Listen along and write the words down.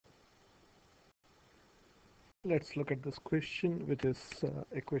Let's look at this question, which is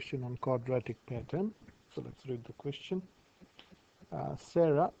a question on quadratic pattern. So let's read the question.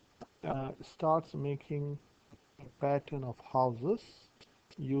 Sarah starts making a pattern of houses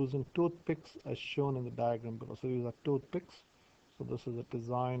using toothpicks as shown in the diagram below. So these are toothpicks. So this is a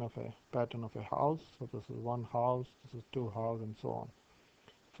design of a pattern of a house. So this is one house, this is two houses, and so on.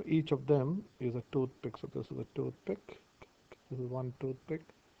 So each of them is a toothpick. So this is a toothpick. This is one toothpick,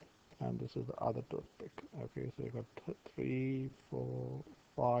 and this is the other toothpick. Okay, so you got three, four,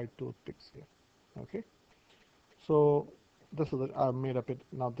 five toothpicks here. Okay, so this is I've made up it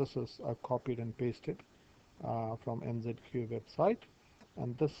now. This is I've copied and pasted from NZQ website,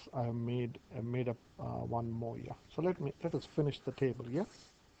 and this I have made up one more. Yeah, so let us finish the table. Yes,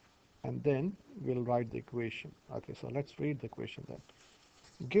 and then we'll write the equation. Okay, so let's read the equation then.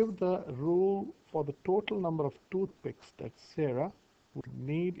 Give the rule for the total number of toothpicks that Sarah would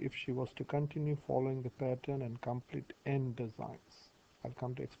need if she was to continue following the pattern and complete n designs. I'll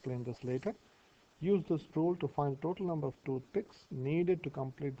come to explain this later. Use this rule to find the total number of toothpicks needed to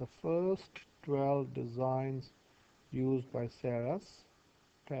complete the first 12 designs used by Sarah's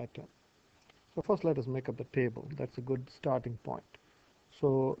pattern. So first let us make up the table. That's a good starting point.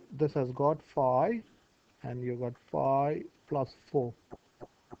 So this has got 5, and you got 5 plus 4,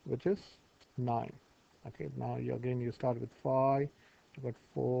 which is 9. Okay, now you start with 5, you got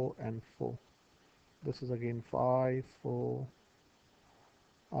 4 and 4. This is again 5, 4,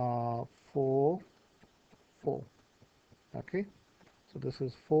 4, 4. Okay, so this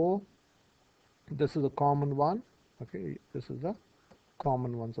is 4. This is a common one. Okay, this is a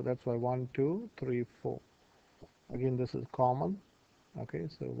common one. So that's why 1, 2, 3, 4. Again, this is common. Okay,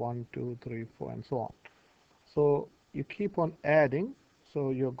 so 1, 2, 3, 4, and so on. So you keep on adding.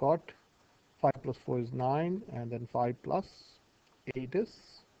 So you got 5 plus 4 is 9, and then 5 plus 8 is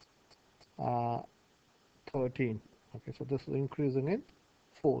uh, 13. Okay, so this is increasing in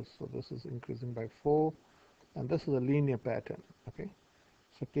 4. So this is increasing by 4, and this is a linear pattern. Okay,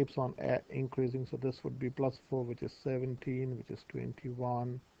 so it keeps on increasing. So this would be plus 4, which is 17, which is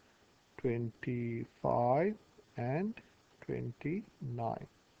 21, 25, and 29.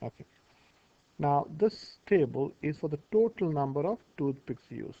 Okay, now this table is for the total number of toothpicks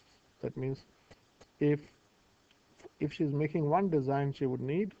used. That means if she's making one design, she would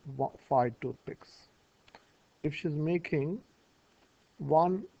need 5 toothpicks. If she's making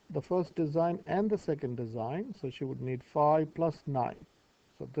the first design and the second design, so she would need 5 plus 9.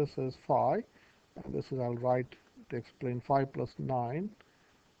 So this is 5, and this is, I'll write to explain, 5 plus 9.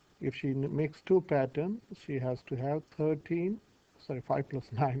 If she makes two patterns, she has to have 13. Sorry, 5 plus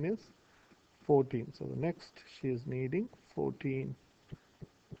 9 is 14. So the next she is needing 14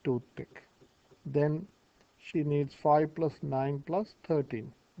 toothpick. Then she needs 5 plus 9 plus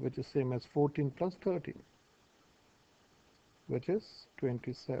 13, which is same as 14 plus 13, which is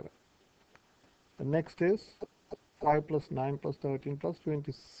 27. The next is 5 plus 9 plus 13 plus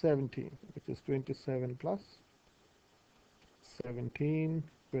 17, which is 27 plus 17,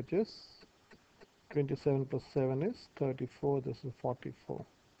 which is 27 plus 7 is 34. This is 44.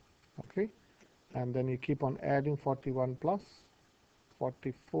 Okay, and then you keep on adding 41 plus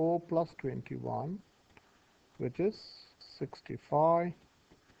 44 plus 21, which is 65.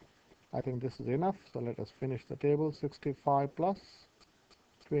 I think this is enough, so let us finish the table. 65 plus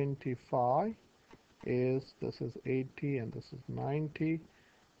 25 is, this is 80, and this is 90,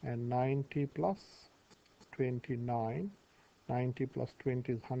 and 90 plus 29, 90 plus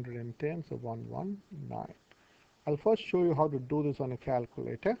 20 is 110, so 119. I'll first show you how to do this on a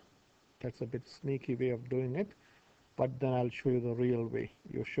calculator. That's a bit sneaky way of doing it, but then I'll show you the real way.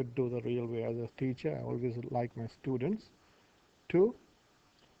 You should do the real way. As a teacher, I always like my students to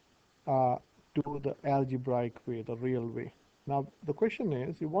uh, do the algebraic way, the real way. Now the question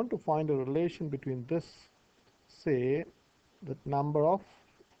is, you want to find a relation between this, say, the number of,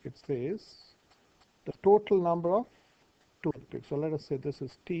 it says, the total number of toothpicks. So let us say this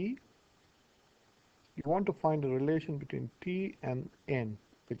is T. You want to find a relation between T and N,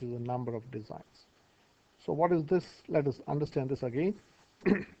 which is the number of designs. So what is this? Let us understand this again.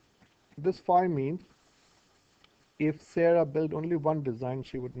 This 5 means if Sarah built only one design,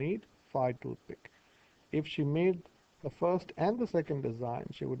 she would need 5 toothpick. If she made the first and the second design,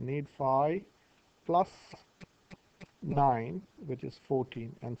 she would need 5 plus 9, which is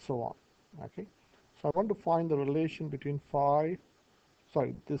 14, and so on. Okay, so I want to find the relation between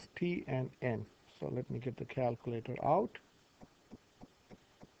this T and N. So let me get the calculator out.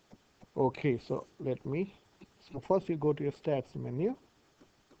 Okay, so first you go to your stats menu.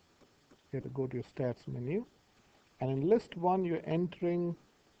 You have to go to your stats menu, and in list 1 you're entering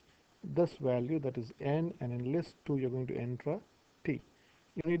this value, that is n, and in list 2 you're going to enter t.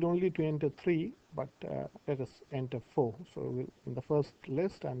 You need only to enter 3, but let us enter 4. So in the first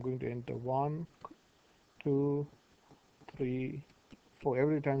list I'm going to enter 1, 2, 3, 4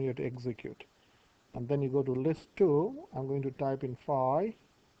 every time you have to execute. And then you go to list 2, I'm going to type in 5,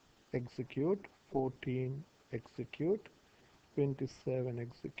 execute, 14, execute, 27,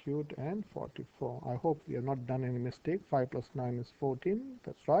 execute, and 44. I hope we have not done any mistake. 5 plus 9 is 14,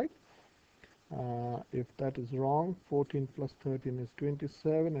 that's right. If that is wrong, 14 plus 13 is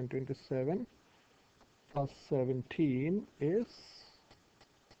 27, and 27 plus 17 is,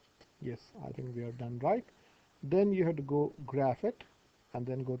 yes, I think we are done right. Then you have to go graph it, and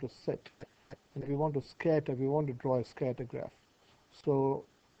then go to set. And we want to scatter, we want to draw a scatter graph. So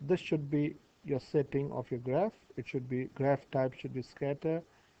this should be your setting of your graph. It should be, graph type should be scatter.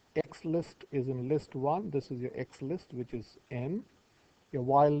 X list is in list 1. This is your X list, which is n. Your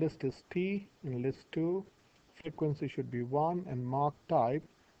Y list is t in list 2. Frequency should be 1, and mark type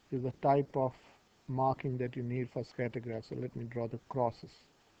is the type of marking that you need for scatter graph. So let me draw the crosses,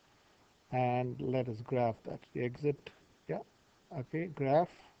 and let us graph that. The exit, yeah, okay, graph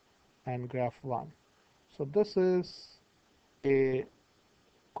and graph 1. So this is a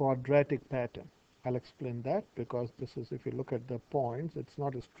quadratic pattern. I'll explain that, because this is, if you look at the points, it's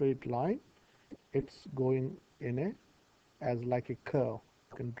not a straight line, it's going in a, as like a curve.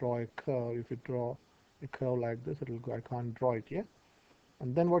 You can draw a curve. If you draw a curve like this, it'll go, I can't draw it yet.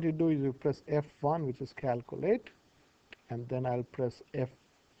 And then what you do is you press F1, which is calculate, and then I'll press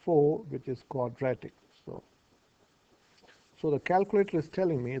F4, which is quadratic. So the calculator is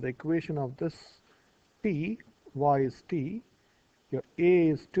telling me the equation of this t, y is t, your a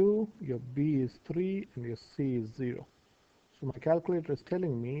is 2, your b is 3, and your c is 0. So my calculator is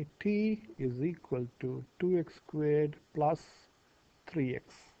telling me t is equal to 2x squared plus 3x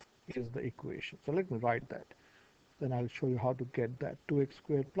is the equation. So let me write that. Then I'll show you how to get that. 2x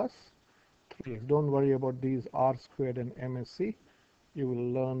squared plus 3x. Don't worry about these r squared and MSc. You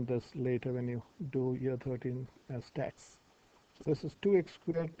will learn this later when you do year 13 stats. So this is 2x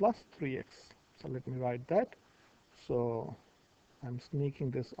squared plus 3x. So let me write that. So I'm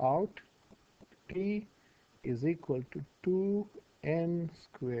sneaking this out. T is equal to 2n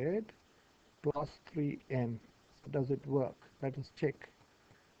squared plus 3n. So does it work? Let us check.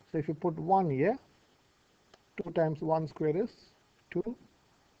 So if you put 1 here, 2 times 1 squared is 2,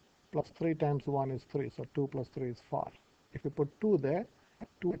 plus 3 times 1 is 3. So 2 plus 3 is 5. If you put 2 there,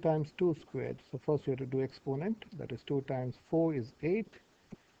 2 times 2 squared. So first you have to do exponent. That is 2 times 4 is 8.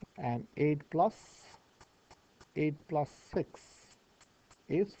 And 8 plus 6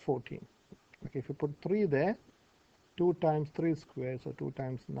 is 14. Okay, if you put 3 there, 2 times 3 squared, so 2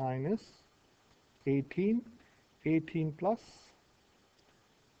 times 9 is 18. 18 plus,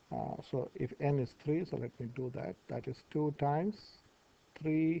 so if n is 3, so let me do that. That is 2 times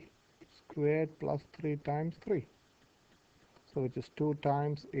 3 squared plus 3 times 3. So which is 2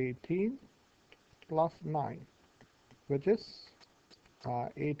 times 18 plus 9, which is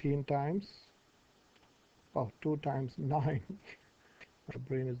 18 times, oh, 2 times 9. My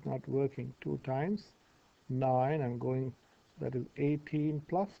brain is not working. 2 times 9, I'm going, that is 18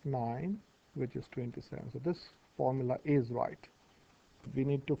 plus 9, which is 27. So this formula is right. We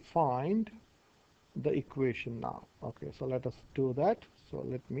need to find the equation now. Okay, so let us do that. So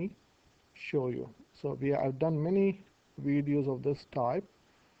let me show you. So I've done many videos of this type.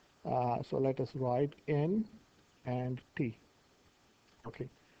 So let us write n and t. Okay,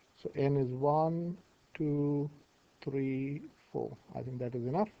 so n is 1, 2, 3, 4. I think that is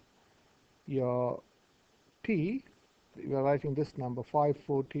enough. Your t, we are writing this number 5,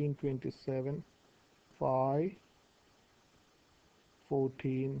 14, 27, 5,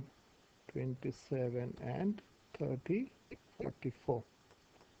 14, 27, and 30, 44.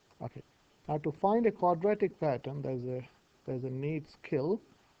 Okay. Now to find a quadratic pattern, there's a neat skill.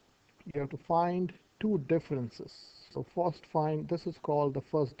 You have to find two differences. So first find, this is called the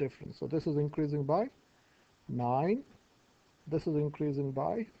first difference. So this is increasing by 9. This is increasing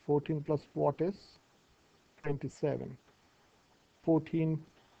by 14 plus what is 27. 14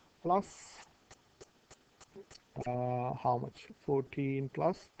 plus how much? 14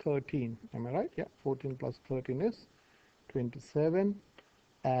 plus 13. Am I right? Yeah, 14 plus 13 is 27.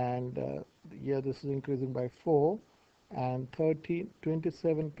 And here this is increasing by 4. And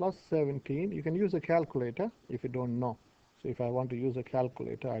 27 plus 17. You can use a calculator if you don't know. So if I want to use a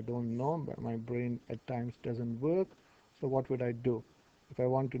calculator, I don't know, but my brain at times doesn't work. So what would I do? If I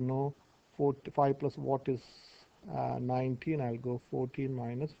want to know 5 plus what is 19, I'll go 14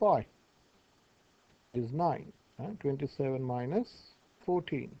 minus 5 is 9. 27 minus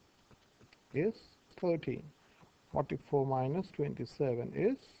 14. is 13. 44 minus 27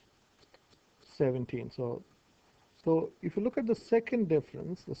 is 17. So if you look at the second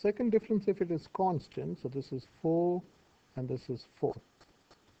difference, if it is constant, so this is 4 and this is 4.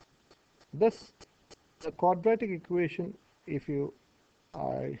 This, the quadratic equation, if you,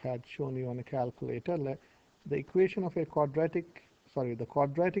 I had shown you on a calculator, the equation of a quadratic, the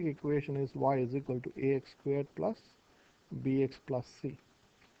quadratic equation is y is equal to ax squared plus bx plus c.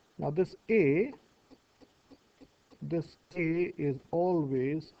 Now this a is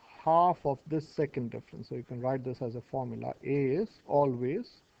always half of this second difference. So you can write this as a formula. A is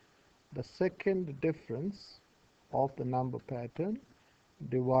always the second difference of the number pattern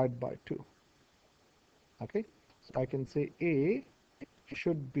divided by 2. Okay, so I can say A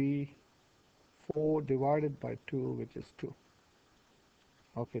should be 4 divided by 2, which is 2.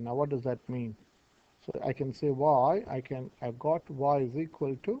 Okay, now what does that mean? So I can say I've got y is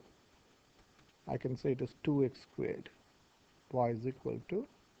equal to, I can say it is 2x squared. Y is equal to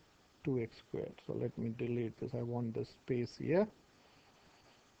 2x squared. So let me delete this. I want this space here.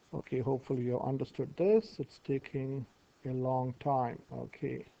 Okay, hopefully you understood this. It's taking a long time.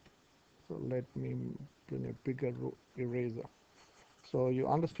 Okay, so let me bring a bigger eraser. So you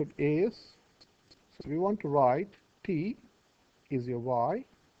understood A is, so we want to write T is your y,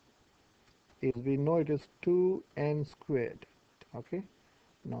 is we know it is 2n squared. Okay,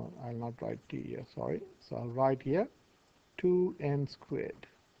 no, I'll not write T here, sorry. So I'll write here 2n squared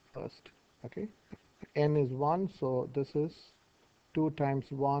first. Okay, n is 1, so this is 2 times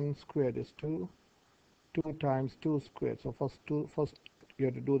 1 squared is 2, 2 times 2 squared. So first you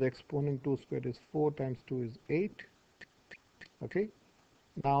have to do the exponent. 2 squared is 4 times 2 is 8. Okay,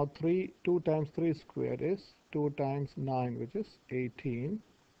 now 2 times 3 squared is 2 times 9, which is 18,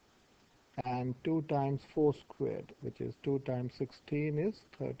 and 2 times 4 squared, which is 2 times 16 is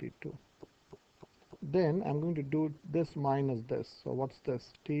 32. Then I'm going to do this minus this. So what's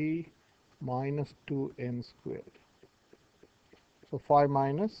this? T minus 2n squared. So 5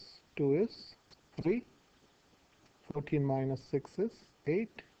 minus 2 is 3, 14 minus 6 is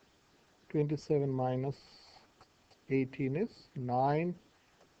 8, 27 minus 18 is 9,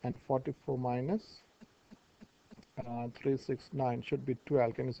 and 44 minus 3, 6, 9 should be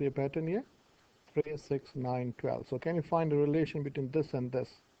 12. Can you see a pattern here? 3, 6, 9, 12. So can you find a relation between this and this?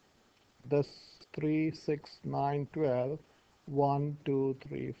 This 3, 6, 9, 12, 1, 2,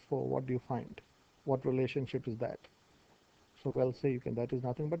 3, 4. What do you find? What relationship is that? So we'll say that is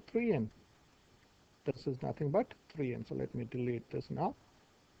nothing but 3n. This is nothing but 3n. So let me delete this now.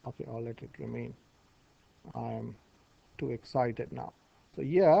 Okay, I'll let it remain. I'm too excited now. So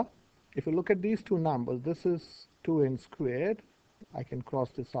here, if you look at these two numbers, this is 2n squared. I can cross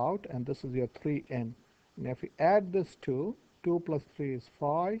this out, and this is your 3n. And if you add this 2 plus 3 is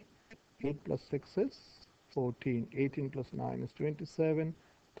 5, 8 plus 6 is 14, 18 plus 9 is 27,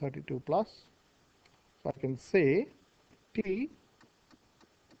 32 plus. So I can say T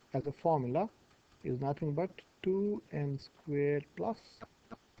as a formula is nothing but 2n squared plus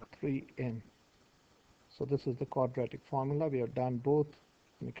 3n. So this is the quadratic formula. We have done both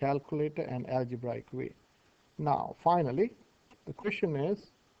in a calculator and algebraic way. Now finally, the question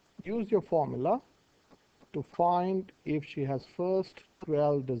is, use your formula to find if she has first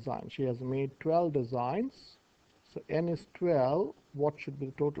 12 designs. She has made 12 designs. So n is 12. What should be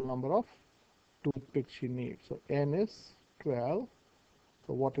the total number of toothpicks she needs? So n is 12.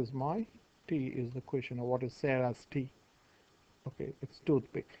 So what is my T is the question, or what is Sarah's T? Okay, it's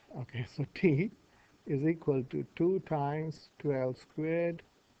toothpick. Okay, so T is equal to 2 times 12 squared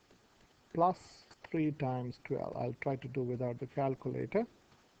plus 3 times 12. I'll try to do without the calculator.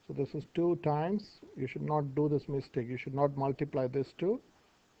 So this is 2 times, you should not do this mistake, you should not multiply this 2,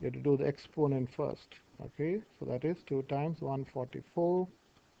 you have to do the exponent first. Okay, so that is 2 times 144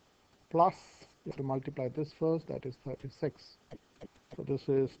 plus, you have to multiply this first, that is 36. So this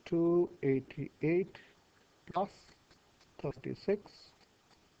is 288 plus 36,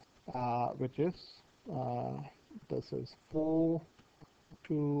 which is, this is 4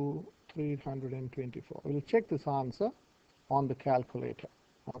 to 324. We'll check this answer on the calculator.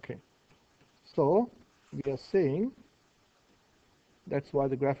 Okay, so we are saying that's why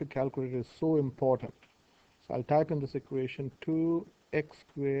the graphic calculator is so important. So I'll type in this equation 2x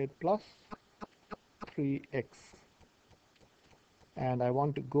squared plus 3x, and I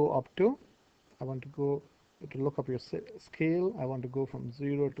want to go up to, to look up your scale. I want to go from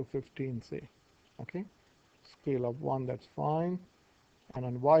 0 to 15, say. Okay, scale of 1, that's fine. And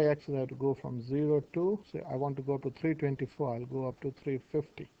on y-axis I have to go from 0 to, say I want to go up to 324, I'll go up to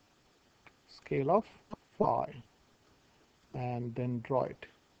 350. Scale of 5, and then draw it.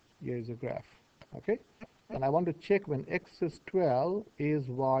 Here is a graph. Okay, and I want to check when x is 12 is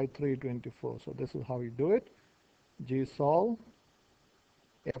y 324. So this is how you do it. gsolve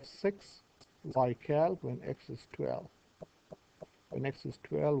f6 ycal when x is 12. When x is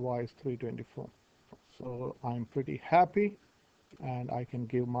 12, y is 324. So I'm pretty happy, and I can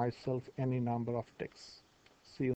give myself any number of ticks.